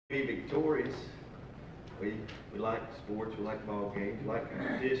Be victorious. We like sports, we like ball games, we like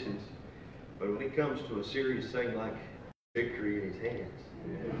competitions, but when it comes to a serious thing like victory in his hands,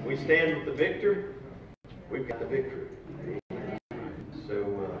 we stand with the victor, we've got the victory.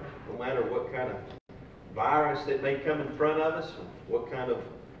 So no matter what kind of virus that may come in front of us, what kind of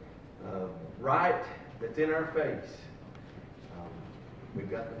right that's in our face, we've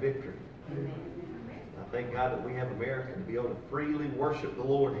got the victory. I thank God that we have America to be able to freely worship the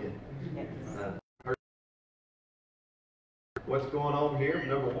Lord in. What's going on here?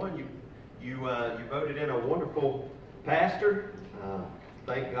 Number one, you voted in a wonderful pastor.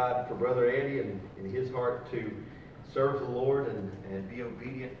 Thank God for Brother Eddie and his heart to serve the Lord and be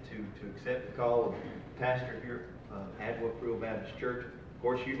obedient to accept the call of pastor here at Adwell Baptist Church. Of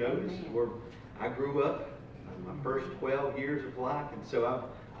course, you know this is where I grew up. My first 12 years of life, and so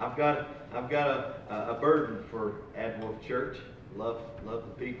I've got a burden for Adwell Church. Love the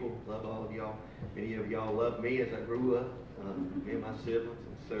people, love all of y'all. Many of y'all love me as I grew up, me and my siblings,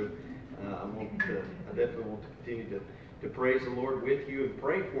 and so I definitely want to continue to praise the Lord with you and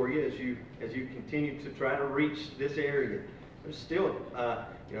pray for you as you continue to try to reach this area. There's still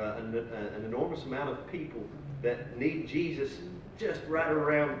an enormous amount of people that need Jesus just right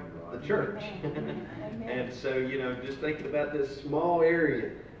around the church. And so, just thinking about this small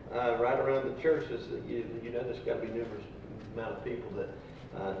area right around the church, there's got to be numerous amount of people that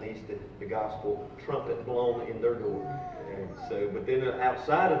needs the gospel trumpet blown in their door. And so, but then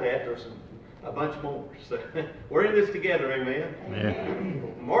outside of that, there's a bunch more. So we're in this together, amen. Yeah.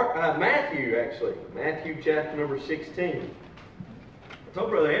 Matthew chapter number 16. I told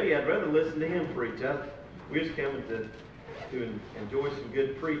Brother Eddie I'd rather listen to him preach. We was coming to enjoy some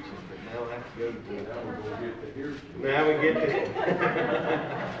good preaching, but now I have to go to. Now we get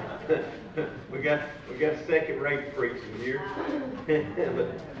to. we got second-rate preaching here. But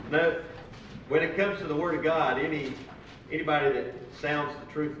no, when it comes to the Word of God, anybody that sounds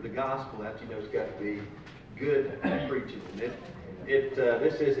the truth of the gospel, that has got to be good preaching. And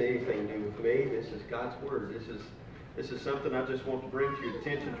this isn't anything new with me. This is God's Word. This is something I just want to bring to your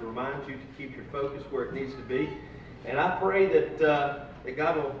attention to remind you to keep your focus where it needs to be. And I pray that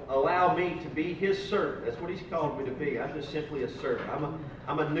God will allow me to be His servant. That's what He's called me to be. I'm just simply a servant.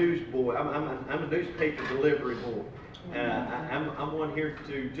 I'm a news boy. I'm a newspaper delivery boy. I'm one here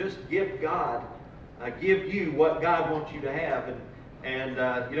to just give you what God wants you to have. And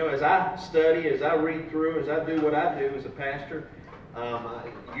as I study, as I read through, as I do what I do as a pastor,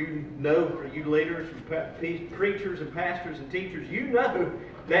 for you leaders, preachers and pastors and teachers,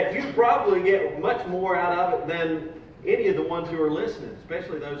 that you probably get much more out of it than any of the ones who are listening,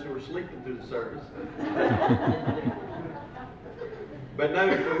 especially those who are sleeping through the service. But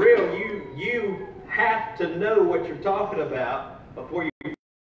no, for real, you have to know what you're talking about before you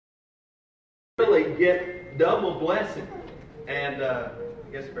really get double blessing. And I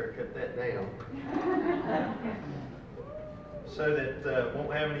guess I better cut that down so that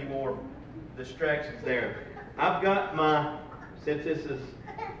won't have any more distractions there. I've got since this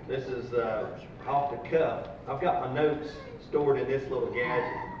is off the cuff, I've got my notes stored in this little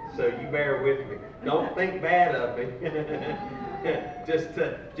gadget, so you bear with me. Don't think bad of me.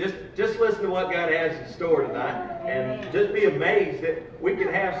 just listen to what God has in store tonight, and just be amazed that we can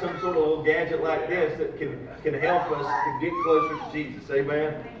have some sort of little gadget like this that can help us to get closer to Jesus.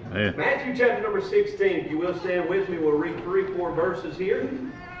 Amen. Yeah. Matthew chapter number 16. If you will stand with me, we'll read 3-4 verses here.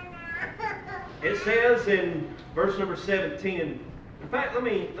 It says in verse number 17. In fact, let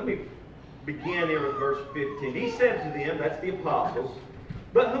me begin here with verse 15. He said to them, that's the apostles,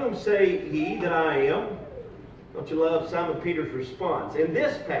 "But whom say ye that I am?" Don't you love Simon Peter's response? In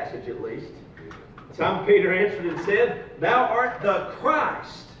this passage, at least, Simon Peter answered and said, "Thou art the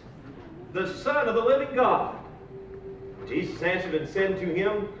Christ, the Son of the living God." Jesus answered and said unto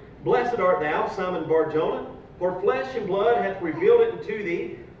him, "Blessed art thou, Simon Bar-Jonah, for flesh and blood hath revealed it unto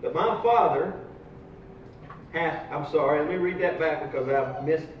thee, but my Father hath..." I'm sorry, let me read that back because I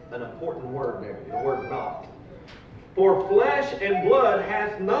missed an important word there, the word "not." "For flesh and blood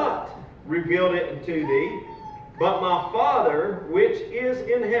hath not revealed it unto thee, but my Father which is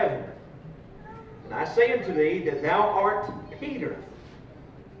in heaven. And I say unto thee that thou art Peter."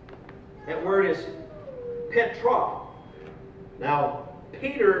 That word is Petra. Now,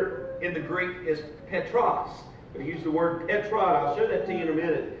 Peter in the Greek is Petros. But he used the word Petra. I'll show that to you in a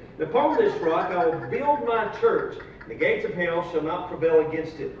minute. "And upon this rock I will build my church, and the gates of hell shall not prevail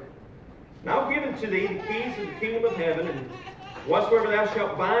against it. And I will give unto thee the keys of the kingdom of heaven, and whatsoever thou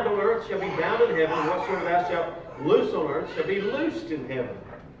shalt bind on earth shall be bound in heaven, and whatsoever thou shalt loose on earth shall be loosed in heaven."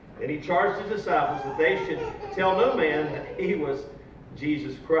 Then he charged his disciples that they should tell no man that he was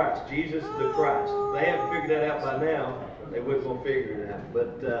Jesus Christ. Jesus the Christ. If they haven't figured that out by now, they wouldn't going to figure it out.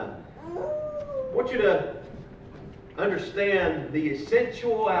 But I want you to understand the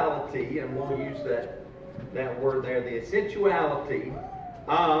essentiality, and we'll use that word there, the essentiality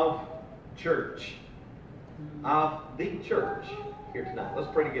of church. Of the church here tonight.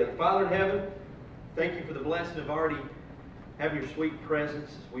 Let's pray together. Father in heaven, thank you for the blessing of already having your sweet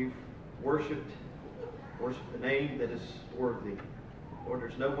presence as we've worshiped the name that is worthy. Lord,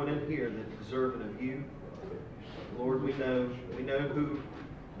 there's no one in here that's deserving of you. Lord, we know who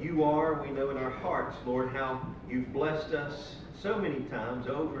you are. We know in our hearts, Lord, how you've blessed us so many times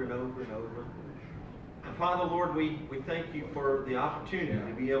over and over and over. And Father, Lord, we thank you for the opportunity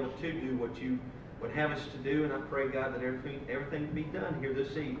to be able to do what you would have us to do. And I pray, God, that everything be done here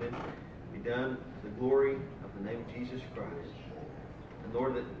this evening be done to the glory of the name of Jesus Christ. And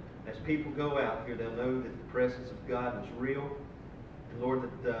Lord, that as people go out here, they'll know that the presence of God is real. And Lord,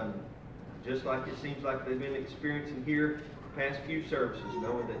 that just like it seems like they've been experiencing here the past few services,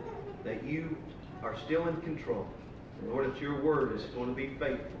 knowing that you are still in control. And Lord, that your word is going to be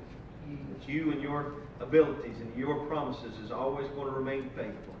faithful. That you and your abilities and your promises is always going to remain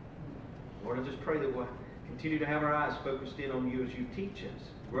faithful. Lord, I just pray that we'll continue to have our eyes focused in on you as you teach us,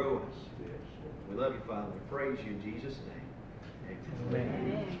 grow us. We love you, Father. We praise you in Jesus' name.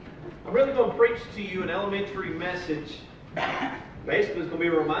 Amen. I'm really going to preach to you an elementary message. Basically, it's going to be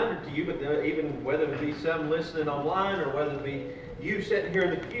a reminder to you, but even whether it be some listening online or whether it be you sitting here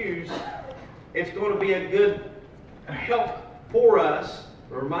in the pews, it's going to be a good help for us,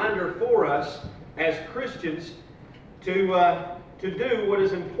 a reminder for us as Christians to do what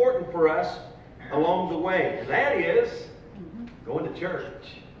is important for us along the way. And that is going to church.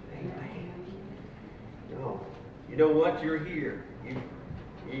 Amen. No, you know what? You're here.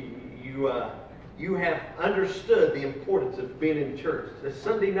 You have understood the importance of being in church. The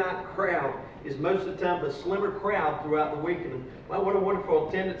Sunday night crowd is most of the time the slimmer crowd throughout the week. And well, what a wonderful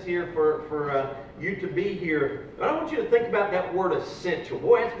attendance here for you to be here. But I want you to think about that word essential.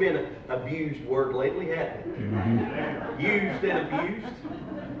 Boy, it's been an abused word lately, hasn't it? Mm-hmm. Used and abused.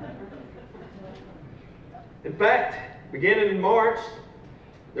 In fact, beginning in March,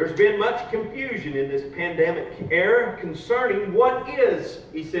 there's been much confusion in this pandemic era concerning what is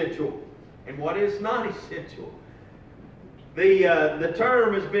essential and what is not essential. The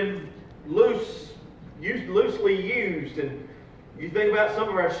term has been loosely used, and you think about some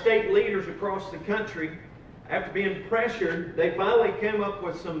of our state leaders across the country, after being pressured, they finally came up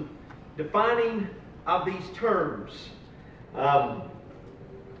with some defining of these terms.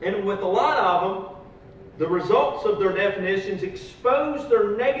 And with a lot of them, the results of their definitions expose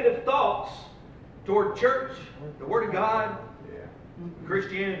their negative thoughts toward church, the Word of God,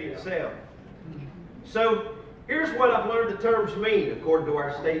 Christianity itself. So here's what I've learned the terms mean according to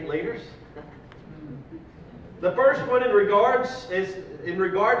our state leaders. The first one in regards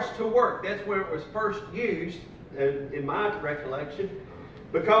to work. That's where it was first used in my recollection,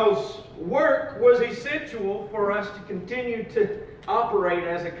 because work was essential for us to continue to operate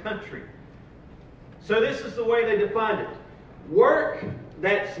as a country. So this is the way they defined it. Work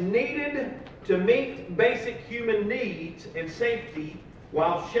that's needed to meet basic human needs and safety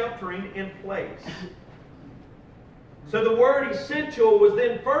while sheltering in place. So the word essential was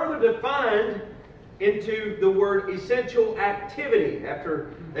then further defined into the word essential activity.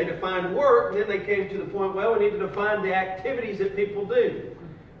 After they defined work, then they came to the point, well, we need to define the activities that people do.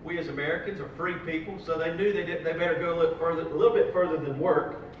 We as Americans are free people, so they knew they better go a little bit further than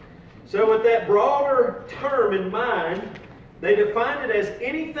work. So with that broader term in mind, they defined it as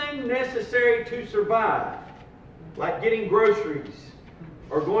anything necessary to survive, like getting groceries,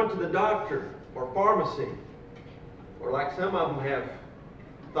 or going to the doctor, or pharmacy, or like some of them have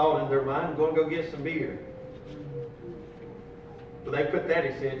thought in their mind, going to go get some beer. But they put that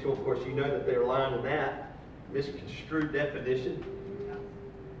essential. Of course, you know that they're lying in that misconstrued definition.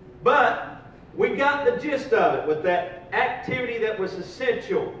 But we got the gist of it with that activity that was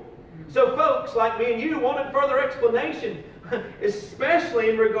essential. So folks like me and you wanted further explanation, especially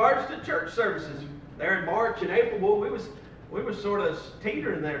in regards to church services. There in March and April, we was sort of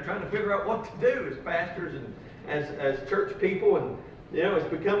teetering there, trying to figure out what to do as pastors and as church people. And you know, it's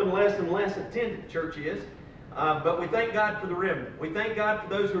becoming less and less attended, church is. But we thank God for the remnant. We thank God for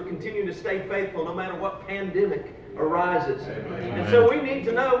those who are continuing to stay faithful no matter what pandemic arises. Amen. And so we needed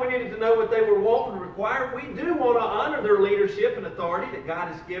to know what they were wanting to require. We do want to honor their leadership and authority that God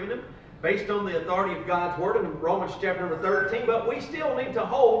has given them based on the authority of God's Word in Romans chapter number 13. But we still need to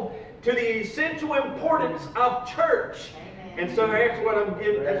hold to the essential importance of church. Amen. And so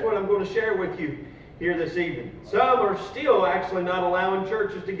that's what I'm going to share with you here this evening. Some are still actually not allowing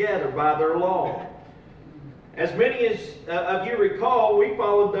churches to gather by their law. As many as of you recall, we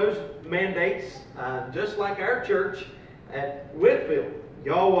followed those mandates just like our church at Whitfield.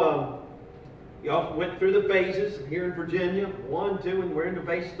 Y'all went through the phases here in Virginia, 1, 2, and we're into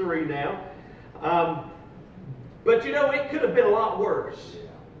phase 3 now. But you know, it could have been a lot worse.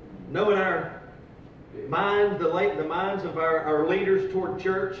 Knowing our mind, the minds of our leaders toward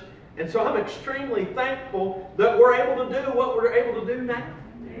church. And so I'm extremely thankful that we're able to do what we're able to do now.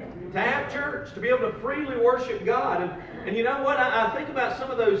 To have church, to be able to freely worship God. And you know what? I think about some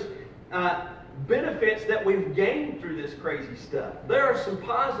of those benefits that we've gained through this crazy stuff. There are some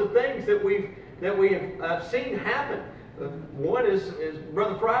positive things that we have seen happen. One is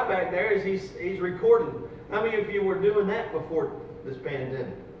Brother Fry back there, is he's recording. How many of you were doing that before this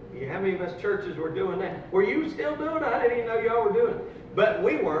pandemic? How many of us churches were doing that? Were you still doing it? I didn't even know y'all were doing it. But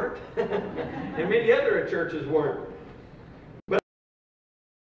we weren't. And many other churches weren't. But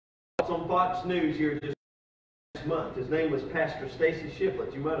on Fox News here just last month, his name was Pastor Stacy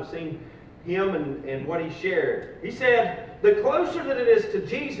Shiflett. You might have seen him and what he shared. He said, the closer that it is to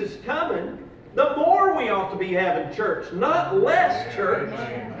Jesus coming, the more we ought to be having church, not less church.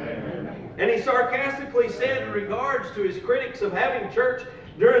 And he sarcastically said in regards to his critics of having church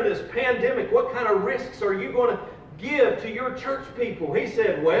during this pandemic, what kind of risks are you going to give to your church people? He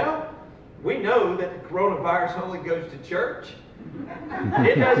said, well, we know that the coronavirus only goes to church.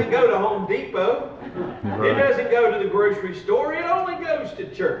 It doesn't go to Home Depot. It doesn't go to the grocery store. It only goes to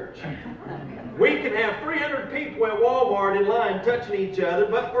church. We can have 300 people at Walmart in line touching each other,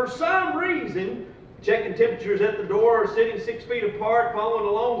 but for some reason, checking temperatures at the door, or sitting 6 feet apart, following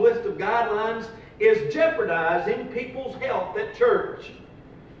a long list of guidelines, is jeopardizing people's health at church.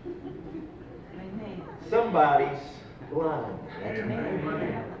 Somebody's lying.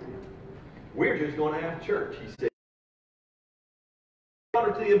 We're just going to have church, he said.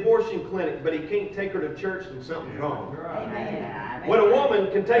 To the abortion clinic, but he can't take her to church, and something's wrong. When a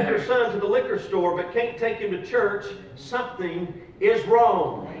woman can take her son to the liquor store but can't take him to church, something is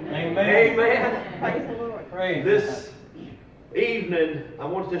wrong. Amen. Amen. Praise the Lord. This evening, I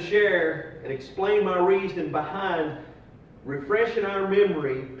want to share and explain my reason behind refreshing our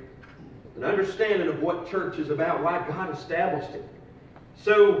memory and understanding of what church is about, why God established it.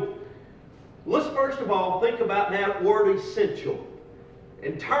 So, let's first of all think about that word essential.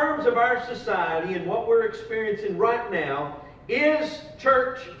 In terms of our society and what we're experiencing right now, is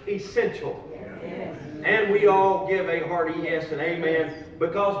church essential? Yes. And we all give a hearty yes and amen,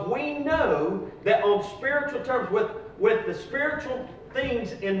 because we know that on spiritual terms, with the spiritual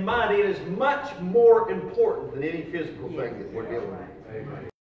things in mind, it is much more important than any physical thing that we're dealing with. Amen.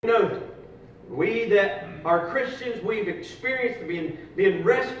 You know, we that are Christians, we've experienced being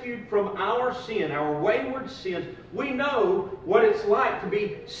rescued from our sin, our wayward sins. We know what it's like to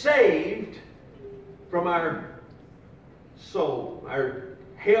be saved from our soul, our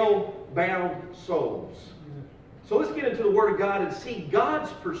hell-bound souls. So let's get into the Word of God and see God's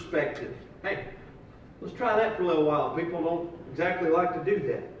perspective. Hey, let's try that for a little while. People don't exactly like to do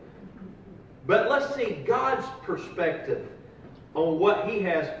that. But let's see God's perspective on what He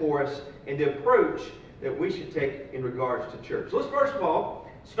has for us and the approach that we should take in regards to church. So let's first of all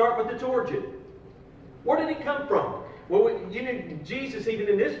start with its origin. Where did it come from? Well, Jesus, even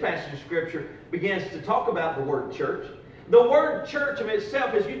in this passage of Scripture, begins to talk about the word church. The word church of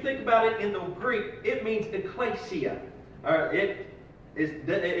itself, as you think about it in the Greek, it means ecclesia. The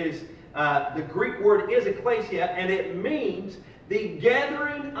Greek word is ecclesia, and it means the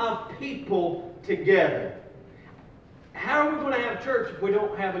gathering of people together. How are we going to have church if we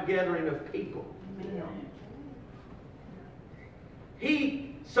don't have a gathering of people? Amen.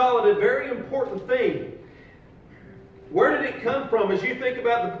 He saw it a very important thing. Where did it come from? As you think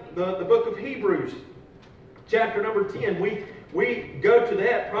about the book of Hebrews, chapter number 10, we go to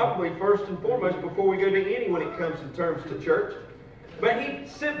that probably first and foremost before we go to any when it comes in terms to church. But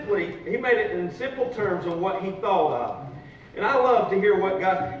he made it in simple terms on what he thought of. And I love to hear what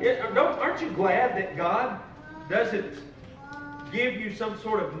God... Aren't you glad that God doesn't give you some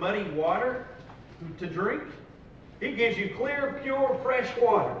sort of muddy water to drink? He gives you clear, pure, fresh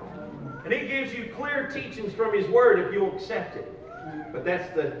water. And He gives you clear teachings from His Word if you'll accept it. But that's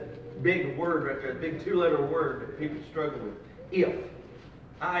the big word right there, the big two-letter word that people struggle with. If.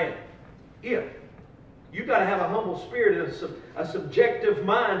 If. You've got to have a humble spirit and a subjective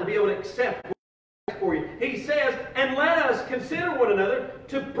mind to be able to accept what's for you. He says, and let us consider one another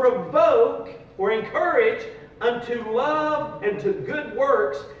to provoke or encourage unto love and to good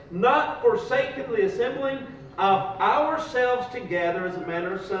works, not forsaking the assembling of ourselves together as the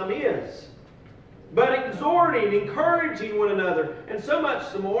manner of some is. but exhorting, encouraging one another, and so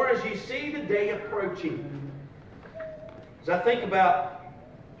much the more as you see the day approaching. As I think about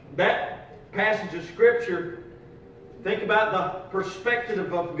that passage of Scripture, think about the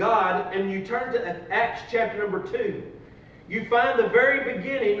perspective of God, and you turn to Acts chapter number 2. You find the very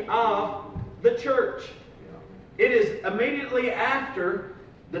beginning of the church. It is immediately after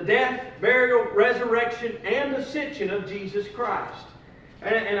the death, burial, resurrection, and ascension of Jesus Christ.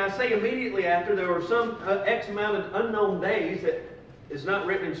 And I say immediately after, there were some X amount of unknown days that is not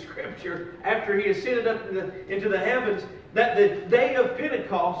written in Scripture, after He ascended up into the heavens, that the day of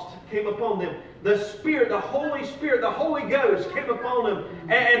Pentecost came upon them. The Spirit, the Holy Spirit, the Holy Ghost came upon them.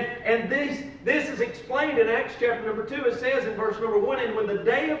 And this is explained in Acts chapter number 2. It says in verse number 1, and when the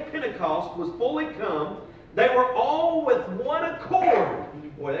day of Pentecost was fully come, they were all with one accord.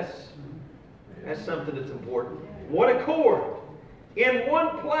 Boy, that's something that's important. One accord. In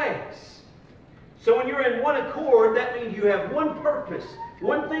one place. So when you're in one accord, that means you have one purpose,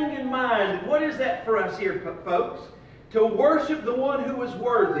 one thing in mind. What is that for us here, folks? To worship the one who is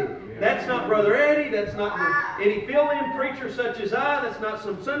worthy. That's not Brother Eddie. That's not any fill-in preacher such as I. That's not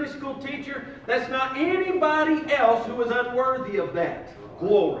some Sunday school teacher. That's not anybody else who is unworthy of that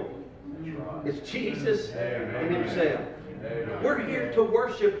glory. It's Jesus and Himself. We're here to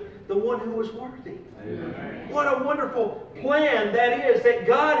worship the one who is worthy. What a wonderful plan that is that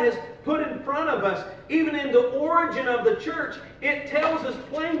God has put in front of us. Even in the origin of the church, it tells us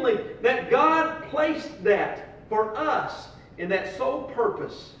plainly that God placed that for us in that sole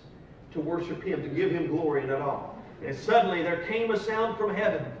purpose to worship Him, to give Him glory in it all. And suddenly there came a sound from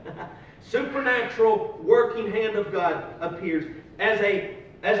heaven. Supernatural working hand of God appears as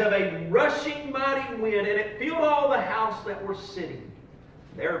of a rushing mighty wind, and it filled all the house that were sitting.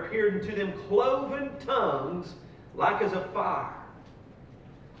 There appeared unto them cloven tongues like as a fire,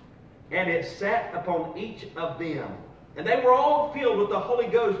 and it sat upon each of them. And they were all filled with the Holy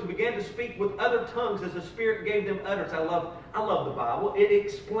Ghost and began to speak with other tongues as the Spirit gave them utterance. I love the Bible. It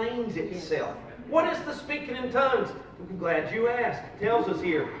explains itself. What is the speaking in tongues? I'm glad you asked. It tells us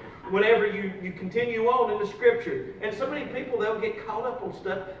here. Whenever you continue on in the Scripture. And so many people, they'll get caught up on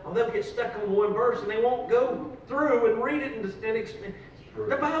stuff, or they'll get stuck on one verse, and they won't go through and read it and explain.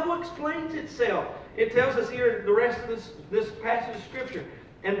 The Bible explains itself. It tells us here in the rest of this passage of Scripture.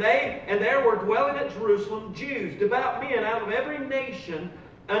 And there were dwelling at Jerusalem Jews, devout men out of every nation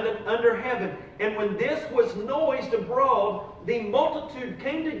under heaven. And when this was noised abroad, the multitude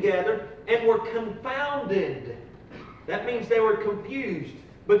came together and were confounded. That means they were confused,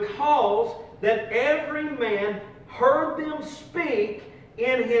 because that every man heard them speak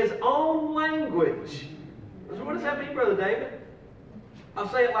in his own language. So what does that mean, Brother David? I'll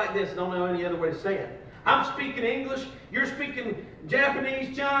say it like this. I don't know any other way to say it. I'm speaking English. You're speaking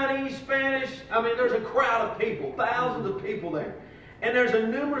Japanese, Chinese, Spanish. I mean, there's a crowd of people, thousands of people there. And there's a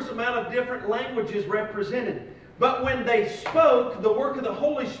numerous amount of different languages represented. But when they spoke, the work of the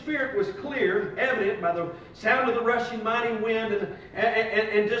Holy Spirit was clear, evident by the sound of the rushing mighty wind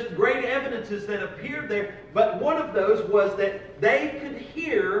and just great evidences that appeared there. But one of those was that they could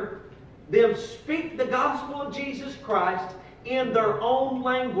hear them speak the gospel of Jesus Christ in their own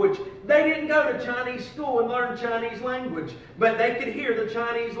language. They didn't go to Chinese school and learn Chinese language, but they could hear the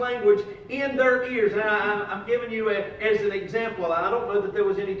Chinese language in their ears. And I'm giving you as an example. I don't know that there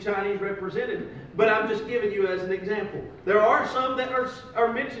was any Chinese represented, but I'm just giving you as an example. There are some that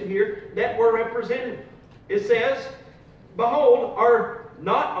are mentioned here that were represented. It says, behold, are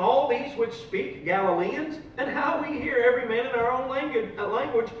not all these which speak Galileans? And how we hear every man in our own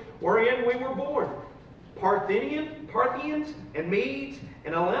language wherein we were born. Parthians and Medes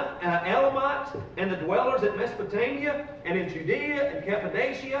and Elamites and the dwellers at Mesopotamia and in Judea and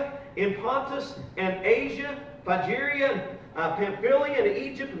Cappadocia, in Pontus and Asia, Phrygia and Pamphylia and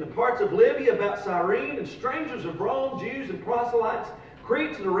Egypt and the parts of Libya about Cyrene, and strangers of Rome, Jews and proselytes,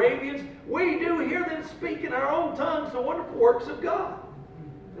 Cretes and Arabians. We do hear them speak in our own tongues the wonderful works of God.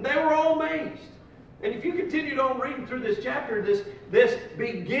 And they were all amazed. And if you continued on reading through this chapter, this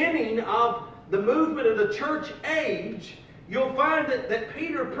beginning of the movement of the church age, you'll find that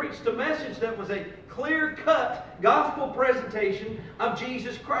Peter preached a message that was a clear-cut gospel presentation of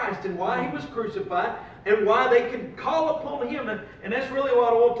Jesus Christ and why He was crucified and why they could call upon Him. And that's really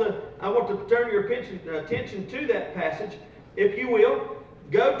what I want to turn your attention to that passage. If you will,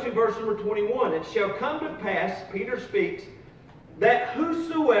 go to verse number 21. It shall come to pass, Peter speaks, that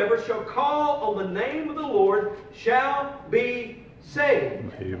whosoever shall call on the name of the Lord shall be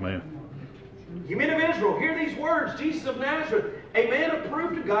saved. Amen. You men of Israel, hear these words, Jesus of Nazareth, a man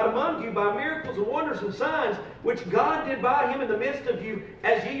approved of God among you by miracles and wonders and signs, which God did by him in the midst of you,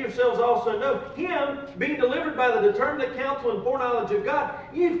 as ye yourselves also know. Him, being delivered by the determinate counsel and foreknowledge of God,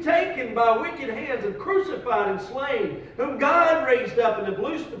 you've taken by wicked hands and crucified and slain, whom God raised up and have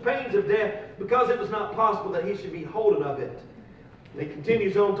loosed the pains of death, because it was not possible that he should be holden of it. And he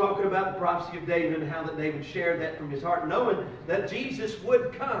continues on talking about the prophecy of David and how that David shared that from his heart, knowing that Jesus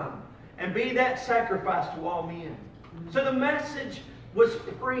would come and be that sacrifice to all men. So the message was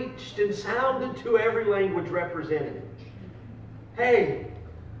preached and sounded to every language represented. Hey,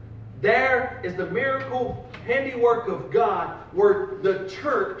 there is the miracle handiwork of God where the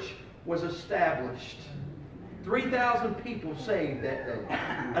church was established. 3,000 people saved that day.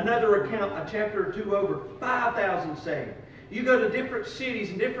 Another account, a chapter or two over, 5,000 saved. You go to different cities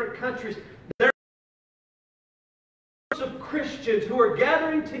and different countries, there are of Christians who are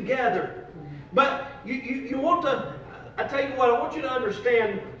gathering together. But you want to, I tell you what, I want you to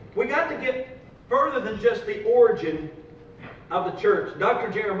understand, we got to get further than just the origin of the church.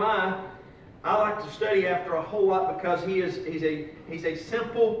 Dr. Jeremiah, I like to study after a whole lot because he's a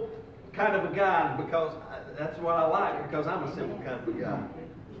simple kind of a guy, because that's what I like, because I'm a simple kind of a guy.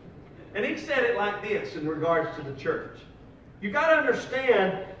 And he said it like this in regards to the church. You've got to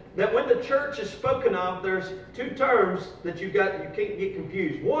understand that when the church is spoken of, there's two terms that you can't get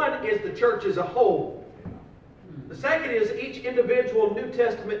confused. One is the church as a whole. The second is each individual New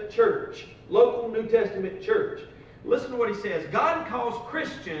Testament church, local New Testament church. Listen to what he says. God calls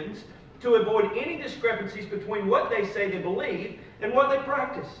Christians to avoid any discrepancies between what they say they believe and what they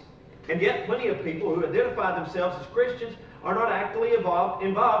practice. And yet plenty of people who identify themselves as Christians are not actively involved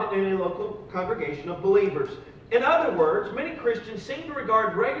in a local congregation of believers. In other words, many Christians seem to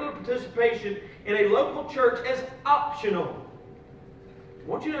regard regular participation in a local church as optional. I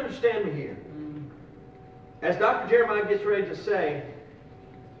want you to understand me here. As Dr. Jeremiah gets ready to say,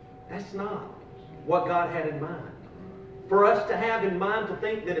 that's not what God had in mind. For us to have in mind to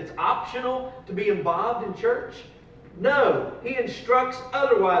think that it's optional to be involved in church? No, he instructs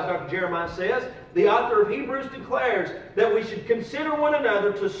otherwise, Dr. Jeremiah says. The author of Hebrews declares that we should consider one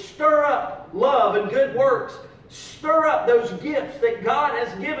another to stir up love and good works. Stir up those gifts that God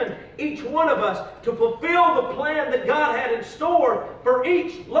has given each one of us to fulfill the plan that God had in store for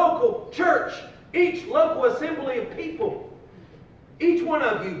each local church, each local assembly of people. Each one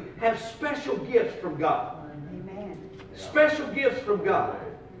of you have special gifts from God. Amen. Special gifts from God.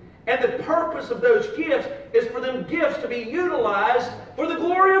 And the purpose of those gifts is for them gifts to be utilized for the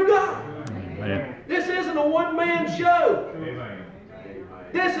glory of God. Amen. This isn't a one-man show. Amen.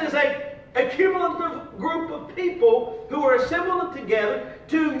 This is a cumulative group of people who are assembled together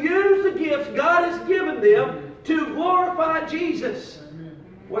to use the gifts God has given them to glorify Jesus.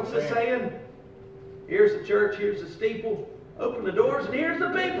 What's the saying? Here's the church, here's the steeple, open the doors, and here's the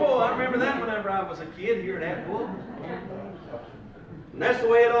people. I remember that whenever I was a kid here at Atwood. And that's the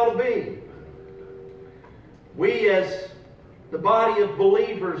way it ought to be. We as the body of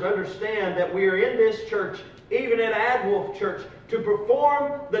believers understand that we are in this church, even at Adwolf Church, to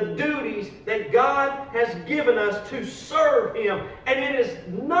perform the duties that God has given us to serve Him. And it is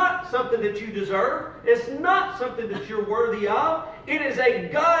not something that you deserve. It's not something that you're worthy of. It is a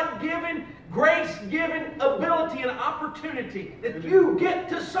God-given, grace-given ability and opportunity that you get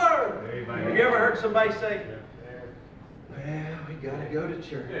to serve. Amen. Have you ever heard somebody say, well, we got to go to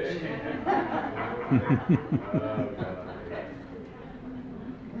church.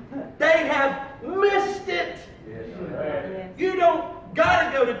 They have missed it. You don't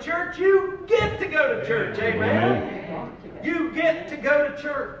got to go to church. You get to go to church. Amen. You get to go to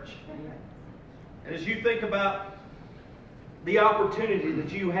church. And as you think about the opportunity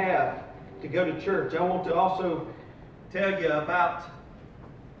that you have to go to church, I want to also tell you about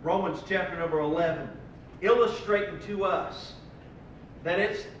Romans chapter number 11, illustrating to us that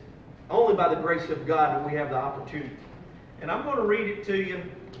it's only by the grace of God that we have the opportunity. And I'm going to read it to you.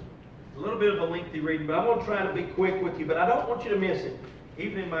 A little bit of a lengthy reading, but I'm going to try to be quick with you, but I don't want you to miss it,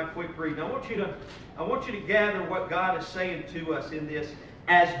 even in my quick reading. I want you to gather what God is saying to us in this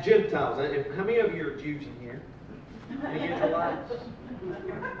as Gentiles. How many of you are Jews in here? Any Israelites?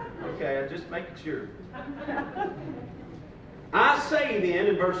 Okay, I'm just making sure. I say then,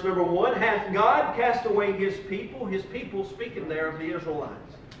 in verse number 1, hath God cast away His people speaking there of the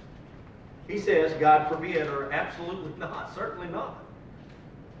Israelites. He says, God forbid, or absolutely not, certainly not.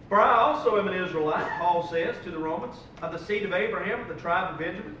 For I also am an Israelite, Paul says to the Romans, of the seed of Abraham, of the tribe of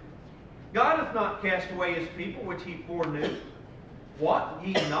Benjamin. God hath not cast away His people, which He foreknew. What,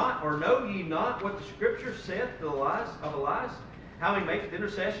 ye not, or know ye not what the Scripture saith of Elias? how he makes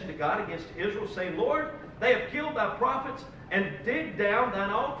intercession to God against Israel, saying, Lord, they have killed thy prophets and digged down thine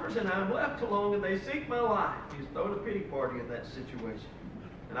altars, and I am left alone, and they seek my life. He's throwing a pity party in that situation.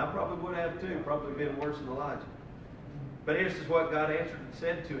 And I probably would have too, probably been worse than Elijah. But this is what God answered and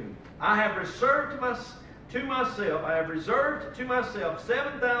said to him. I have reserved to myself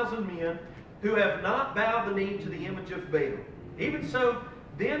 7,000 men who have not bowed the knee to the image of Baal. Even so,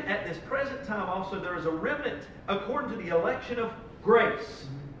 then at this present time also there is a remnant according to the election of grace.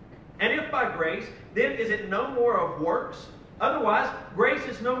 And if by grace, then is it no more of works? Otherwise, grace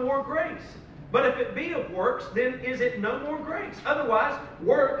is no more grace. But if it be of works, then is it no more grace? Otherwise,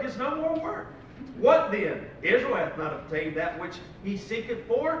 work is no more work. What then? Israel hath not obtained that which he seeketh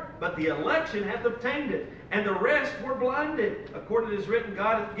for, but the election hath obtained it. And the rest were blinded. According to it is written,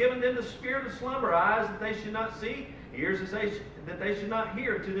 God hath given them the spirit of slumber, eyes that they should not see, ears that they should not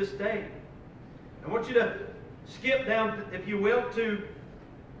hear to this day. I want you to skip down, if you will, to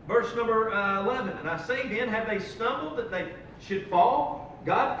verse number 11. And I say then, have they stumbled that they should fall?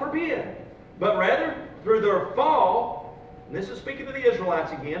 God forbid. But rather, through their fall, and this is speaking to the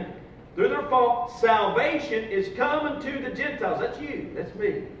Israelites again, through their fall, salvation is coming to the Gentiles. That's you. That's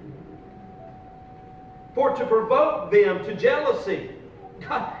me. For to provoke them to jealousy.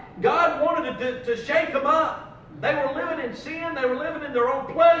 God wanted to shake them up. They were living in sin. They were living in their own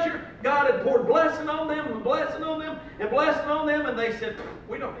pleasure. God had poured blessing on them and blessing on them and blessing on them. And they said,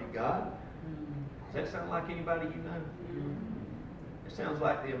 we don't need God. Does that sound like anybody you know? It sounds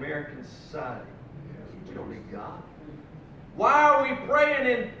like the American society. We don't need God. Why are we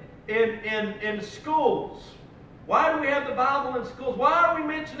praying in schools? Why do we have the Bible in schools? Why are we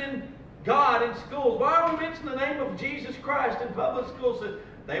mentioning God in schools? Why are we mentioning the name of Jesus Christ in public schools?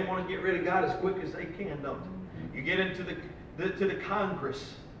 They want to get rid of God as quick as they can, don't they? You get into the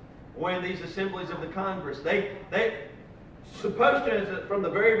Congress, or in these assemblies of the Congress. They supposed to, from the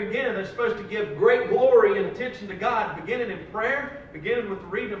very beginning, they're supposed to give great glory and attention to God, beginning in prayer, beginning with the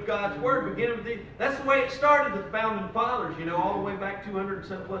reading of God's Word, that's the way it started with the founding fathers, you know, all the way back 200 and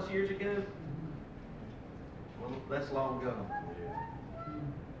some plus years ago. Well, that's long gone.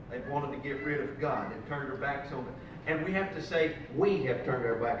 They've wanted to get rid of God. They've turned their backs on it. And we have to say, we have turned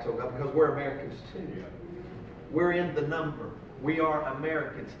our backs on God because we're Americans too. We're in the number. We are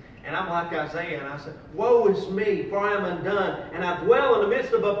Americans. And I'm like Isaiah, and I said, woe is me, for I am undone, and I dwell in the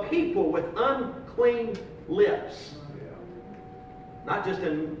midst of a people with unclean lips. Not just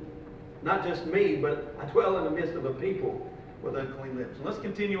me, but I dwell in the midst of a people with unclean lips. And let's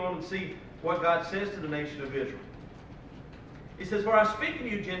continue on and see what God says to the nation of Israel. He says, for I speak to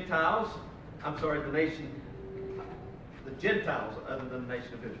you Gentiles, the Gentiles other than the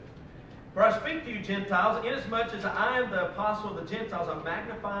nation of Israel. For I speak to you Gentiles, inasmuch as I am the apostle of the Gentiles, I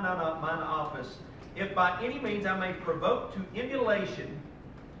magnify not mine office, if by any means I may provoke to emulation,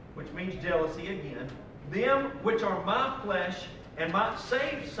 which means jealousy again, them which are my flesh, and might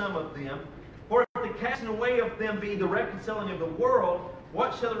save some of them. For if the casting away of them be the reconciling of the world,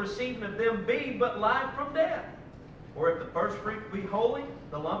 what shall the receiving of them be but life from death? Or if the first fruit be holy,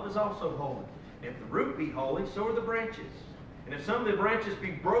 the lump is also holy. And if the root be holy, so are the branches. And if some of the branches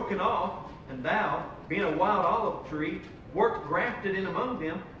be broken off, and thou, being a wild olive tree, wert grafted in among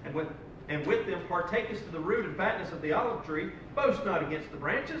them, and with them partakest of the root and fatness of the olive tree, boast not against the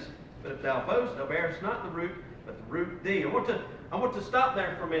branches, but if thou boast, thou bearest not the root, but the root thee. I want to stop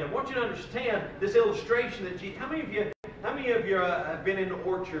there for a minute. I want you to understand this illustration that how many of you have been in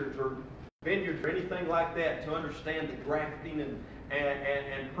orchards or vineyards or anything like that to understand the grafting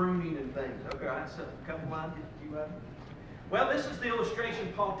and pruning and things? Okay, that's a couple lines that you have. Well, this is the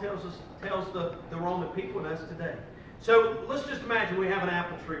illustration Paul tells the Roman people and us today. So let's just imagine we have an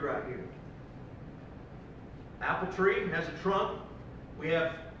apple tree right here. Apple tree has a trunk.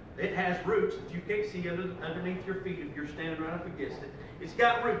 It has roots that you can't see underneath your feet if you're standing right up against it. It's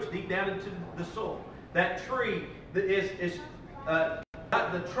got roots deep down into the soil. That tree is got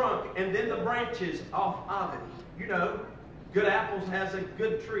the trunk and then the branches off of it. You know, good apples has a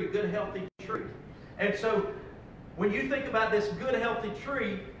good tree, good healthy tree. And so when you think about this good healthy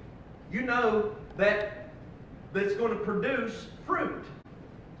tree, you know that it's going to produce fruit.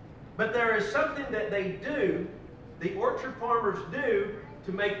 But there is something that they do, the orchard farmers do,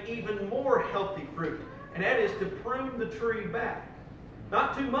 to make even more healthy fruit. And that is to prune the tree back.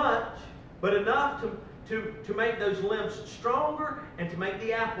 Not too much, but enough to make those limbs stronger and to make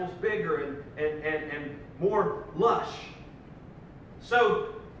the apples bigger and more lush.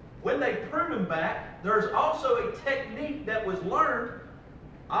 So when they prune them back, there's also a technique that was learned,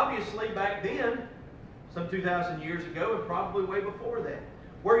 obviously back then, some 2,000 years ago and probably way before that,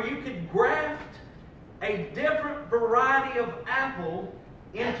 where you could graft a different variety of apple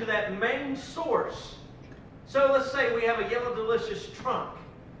into that main source. So let's say we have a Yellow Delicious trunk.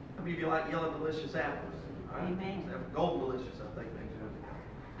 How many of you like Yellow Delicious apples? Right? Amen. Gold Delicious, I think.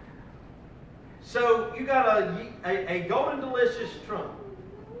 So you got a Golden Delicious trunk.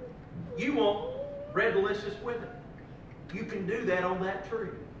 You want Red Delicious with it. You can do that on that tree.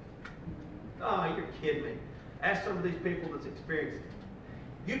 Oh, you're kidding me. Ask some of these people that's experienced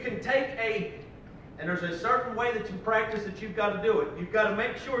it. You can take and there's a certain way that you practice that you've got to do it. You've got to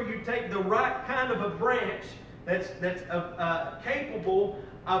make sure you take the right kind of a branch that's capable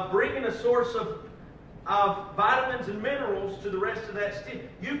of bringing a source of vitamins and minerals to the rest of that stem.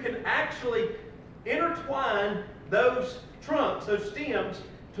 You can actually intertwine those trunks, those stems,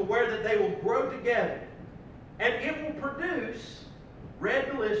 to where that they will grow together. And it will produce Red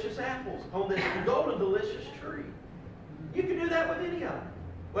Delicious apples on this Golden Delicious tree. You can do that with any of them.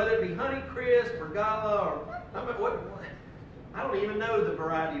 Whether it be Honey Crisp or Gala or, I don't even know the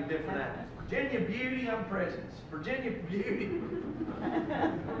variety of different apples. Virginia Beauty, I'm Presence. Virginia Beauty.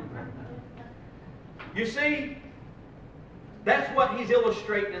 You see, that's what he's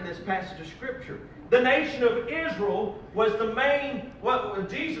illustrating in this passage of Scripture. The nation of Israel was the main,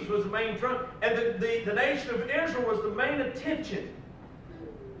 Jesus was the main trunk, and the nation of Israel was the main attention.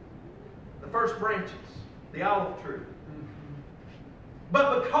 The first branches, the olive tree.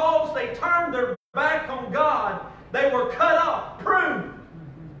 But because they turned their back on God, they were cut off, pruned.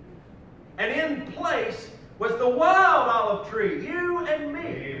 And in place was the wild olive tree, you and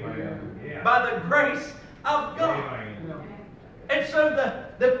me, by the grace of God. And so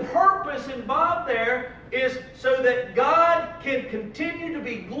the purpose involved there is so that God can continue to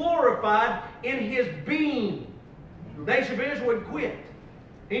be glorified in His being. The nation of Israel would quit.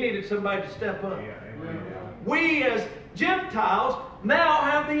 He needed somebody to step up. We as Gentiles now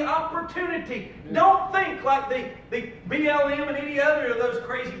have the opportunity. Don't think like the BLM and any other of those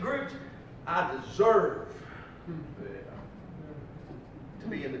crazy groups. I deserve to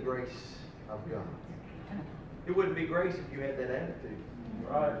be in the grace of God. It wouldn't be grace if you had that attitude.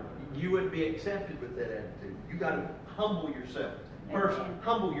 Right. You wouldn't be accepted with that attitude. You got to humble yourself. First,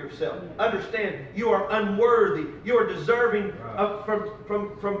 humble yourself. Understand you are unworthy. You are deserving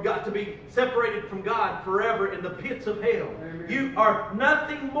from God, to be separated from God forever in the pits of hell. Amen. You are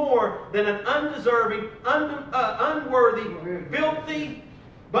nothing more than an undeserving, unworthy, filthy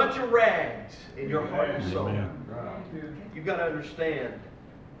bunch of rags in your heart and soul. You've got to understand,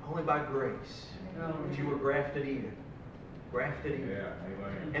 only by grace that you were grafted in. Grafted in.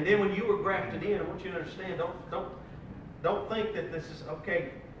 And then when you were grafted in, I want you to understand, don't think that this is,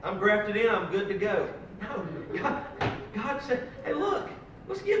 okay, I'm grafted in, I'm good to go. No, God said, hey, look,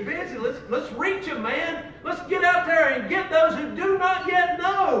 let's get busy. Let's reach them, man. Let's get out there and get those who do not yet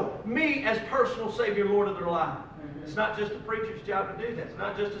know me as personal Savior and Lord of their life. It's not just a preacher's job to do that. It's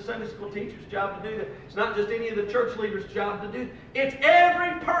not just a Sunday school teacher's job to do that. It's not just any of the church leaders' job to do that. It's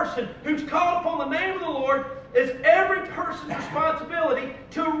every person who's called upon the name of the Lord. It's every person's responsibility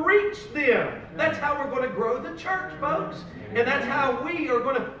to reach them. That's how we're going to grow the church, folks. And that's how we are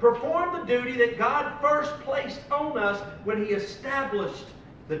going to perform the duty that God first placed on us when He established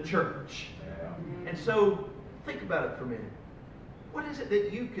the church. And so, think about it for a minute. What is it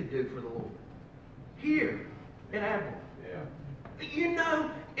that you could do for the Lord? Here in Admiral. You know,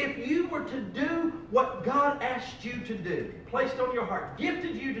 if you were to do what God asked you to do, placed on your heart,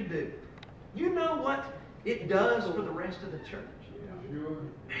 gifted you to do, you know what it does for the rest of the church. Man,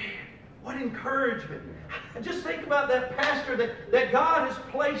 what encouragement. Just think about that pastor that God has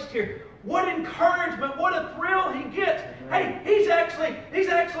placed here. What encouragement, what a thrill he gets. Hey, he's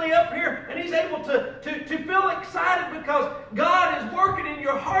actually up here and he's able to feel excited because God is working in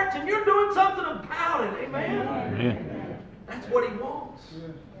your hearts and you're doing something about it. Amen? Amen. That's what He wants.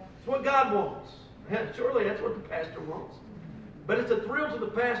 It's what God wants. Surely that's what the pastor wants. But it's a thrill to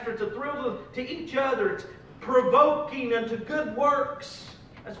the pastor. It's a thrill to each other. It's provoking unto good works.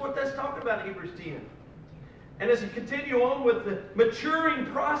 That's what that's talking about in Hebrews 10. And as you continue on with the maturing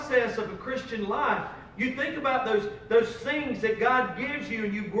process of a Christian life, you think about those things that God gives you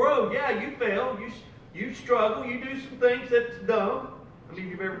and you grow. Yeah, you fail. You struggle. You do some things that's dumb. I mean,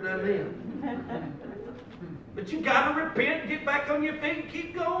 you've ever done them. But you got to repent, get back on your feet, and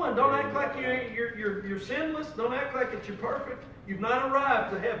keep going. Don't act like you're sinless. Don't act like you're perfect. You've not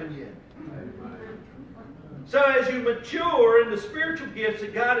arrived to heaven yet. So as you mature in the spiritual gifts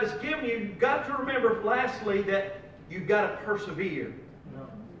that God has given you, you've got to remember, lastly, that you've got to persevere.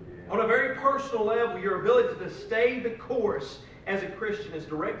 On a very personal level, your ability to stay the course as a Christian is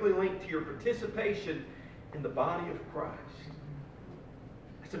directly linked to your participation in the body of Christ.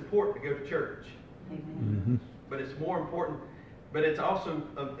 It's important to go to church. But it's more important, but it's also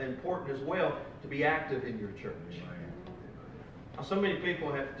important as well to be active in your church. Now, so many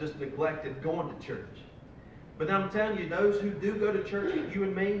people have just neglected going to church. But I'm telling you, those who do go to church, you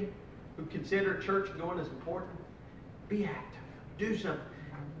and me, who consider church going as important, be active. Do something.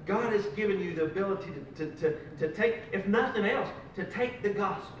 God has given you the ability to take, if nothing else, to take the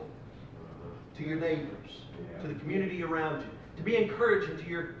gospel to your neighbors, to the community around you, to be encouraging to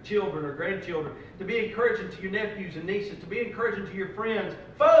your children or grandchildren, to be encouraging to your nephews and nieces, to be encouraging to your friends,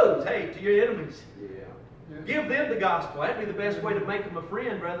 foes, hey, to your enemies. Give them the gospel. That'd be the best way to make them a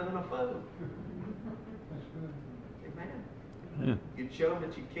friend rather than a foe. Amen. You'd show them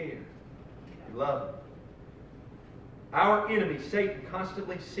that you care. You love them. Our enemy, Satan,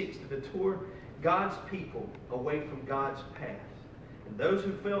 constantly seeks to detour God's people away from God's path. And those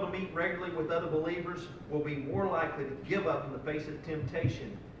who fail to meet regularly with other believers will be more likely to give up in the face of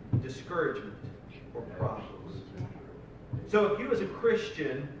temptation, discouragement, or problems. So if you as a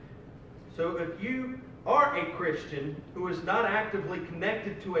Christian, if you are a Christian who is not actively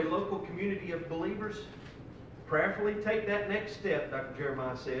connected to a local community of believers, prayerfully take that next step, Dr.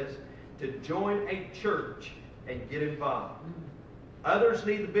 Jeremiah says, to join a church and get involved. Others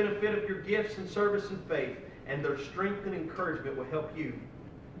need the benefit of your gifts and service and faith, and their strength and encouragement will help you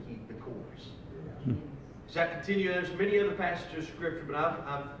keep the course. As I continue, there's many other passages of Scripture, but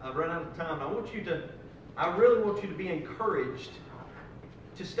I've run out of time. I really want you to be encouraged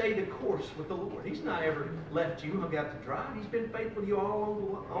to stay the course with the Lord. He's not ever left you hung out to dry. He's been faithful to you all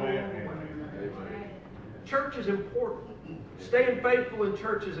along the way. Church is important. Staying faithful in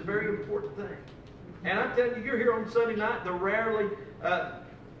church is a very important thing. And I'm telling you, you're here on Sunday night, the rarely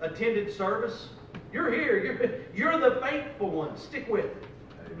attended service. You're here. You're the faithful one. Stick with it.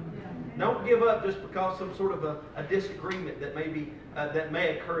 Don't give up just because some sort of a disagreement that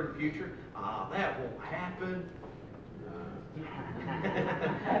may occur in the future. That won't happen.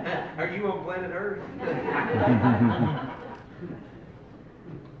 Are you on planet Earth?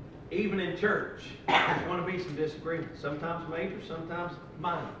 Even in church, there's going to be some disagreements. Sometimes major, sometimes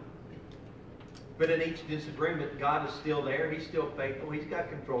minor. But in each disagreement, God is still there. He's still faithful. He's got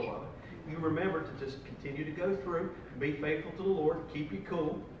control of it. You remember to just continue to go through, be faithful to the Lord, keep you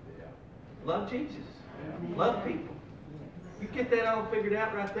cool. Love Jesus. Love people. You get that all figured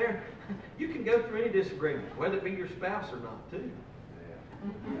out right there, you can go through any disagreement, whether it be your spouse or not, too.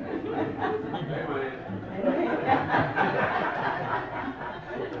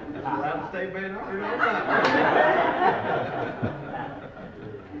 Allowed to stay bad all night.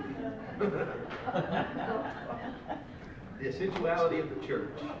 The essentiality of the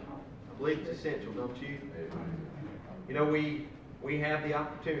church. I believe it's essential, don't you? You know, we have the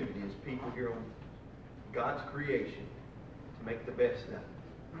opportunity as people here on God's creation to make the best of it.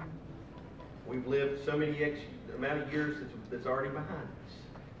 We've lived so many amount of years that's already behind us.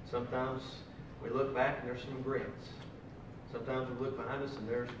 Sometimes we look back and there's some regrets. Sometimes we look behind us and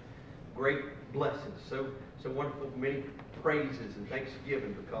there's great blessings. So wonderful, many praises and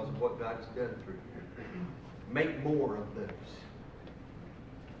thanksgiving because of what God has done through you. Make more of those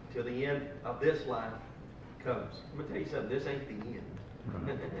till the end of this life comes. I'm going to tell you something. This ain't the end.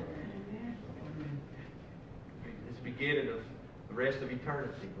 It's the beginning of the rest of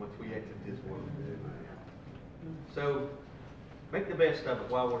eternity once we exit this world. So make the best of it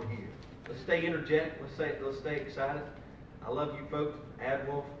while we're here. Let's stay energetic. Let's stay excited. I love you folks.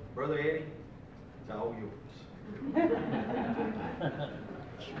 Admiral, Brother Eddie, it's all yours.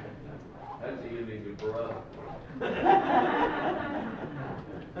 That's the ending of brother.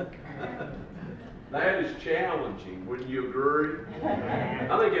 That is challenging. Wouldn't you agree?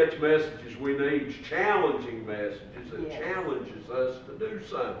 I think that's messages we need. Challenging messages that challenges us to do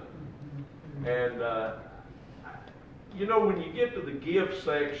something. And you know, when you get to the gift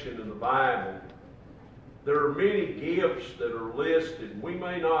section of the Bible, there are many gifts that are listed. We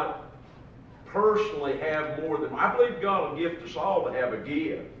may not personally have more than, I believe God will gift us all to have a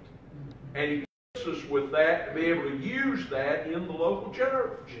gift. And He gifts us with that to be able to use that in the local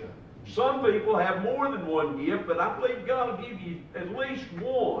church. Some people have more than one gift, but I believe God will give you at least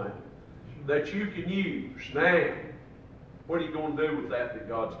one that you can use. Now, what are you going to do with that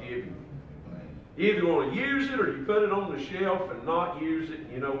God's given you? You're either going to use it or you put it on the shelf and not use it.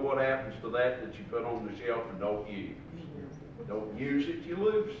 You know what happens to that you put on the shelf and don't use. Don't use it, you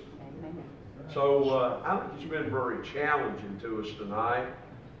lose it. So I think it's been very challenging to us tonight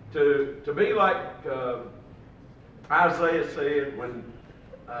to be like Isaiah said when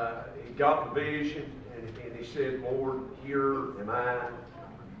he got the vision and he said, Lord, here am I,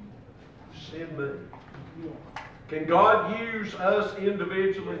 send me. Can God use us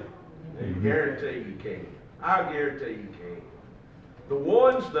individually? And I guarantee you can. I guarantee you can. The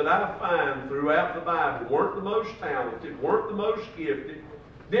ones that I find throughout the Bible weren't the most talented, weren't the most gifted,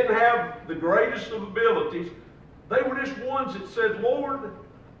 didn't have the greatest of abilities. They were just ones that said, Lord,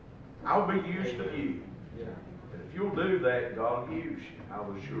 I'll be used of you. And if you'll do that, God will use you,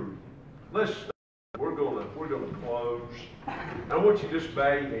 I'll assure you. Let's start. We're gonna close. I want you to just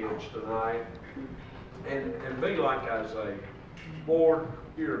bow your heads tonight and be like Isaiah. Lord,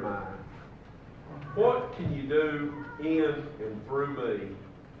 here am I. What can you do in and through me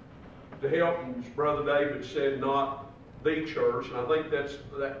to help, as Brother David said, not the church, and I think that's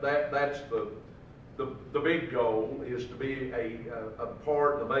the big goal, is to be a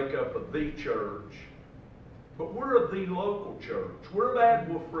part, the makeup of the church. But we're the local church. We're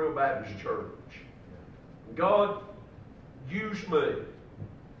Admiral Free Baptist Church. God, use me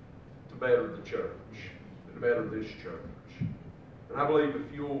to better the church, to better this church. And I believe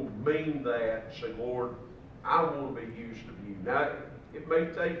if you'll mean that, say, Lord, I want to be used of you. Now, it may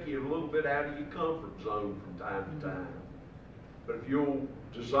take you a little bit out of your comfort zone from time to time. But if you'll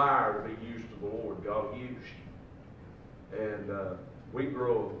desire to be used of the Lord, God will use you. And we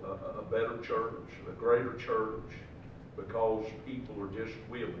grow a better church, a greater church, because people are just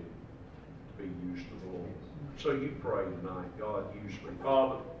willing to be used of the Lord. So you pray tonight, God, use me.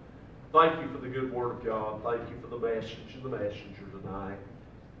 Father, thank you for the good word of God. Thank you for the message and the messenger tonight.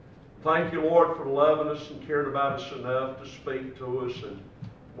 Thank you, Lord, for loving us and caring about us enough to speak to us. And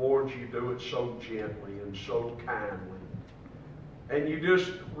Lord, you do it so gently and so kindly. And you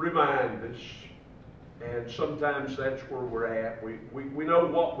just remind us. And sometimes that's where we're at. We know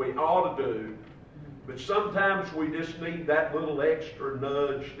what we ought to do. But sometimes we just need that little extra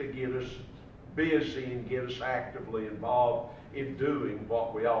nudge to get us busy and get us actively involved in doing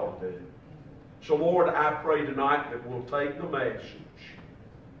what we ought to do. So Lord, I pray tonight that we'll take the message,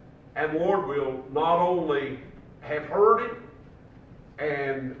 and Lord, we'll not only have heard it,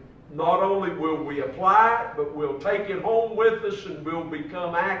 and not only will we apply it, but we'll take it home with us and we'll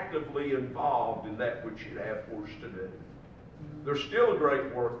become actively involved in that which you'd have for us to do. There's still a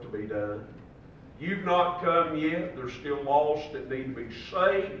great work to be done. You've not come yet. There's still lost that need to be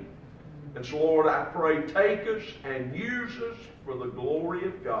saved. And so, Lord, I pray, take us and use us for the glory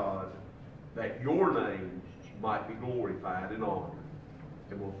of God, that your name might be glorified and honored.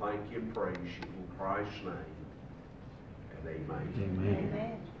 And we'll thank you and praise you in Christ's name. And amen.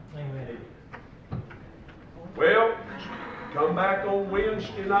 Amen. Amen. Well, come back on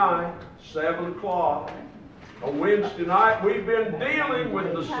Wednesday night, 7 o'clock. On Wednesday night, we've been dealing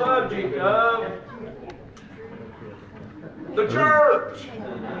with the subject of the church.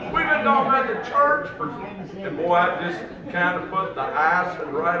 We've been talking about the church and boy, I just kind of put the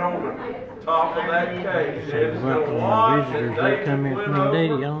icing right on the top of that cake. It's been a lot that David went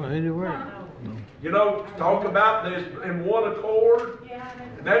over. You know, talk about this in one accord.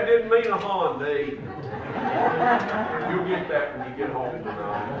 And that didn't mean a Honda. You'll get that when you get home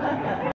tonight.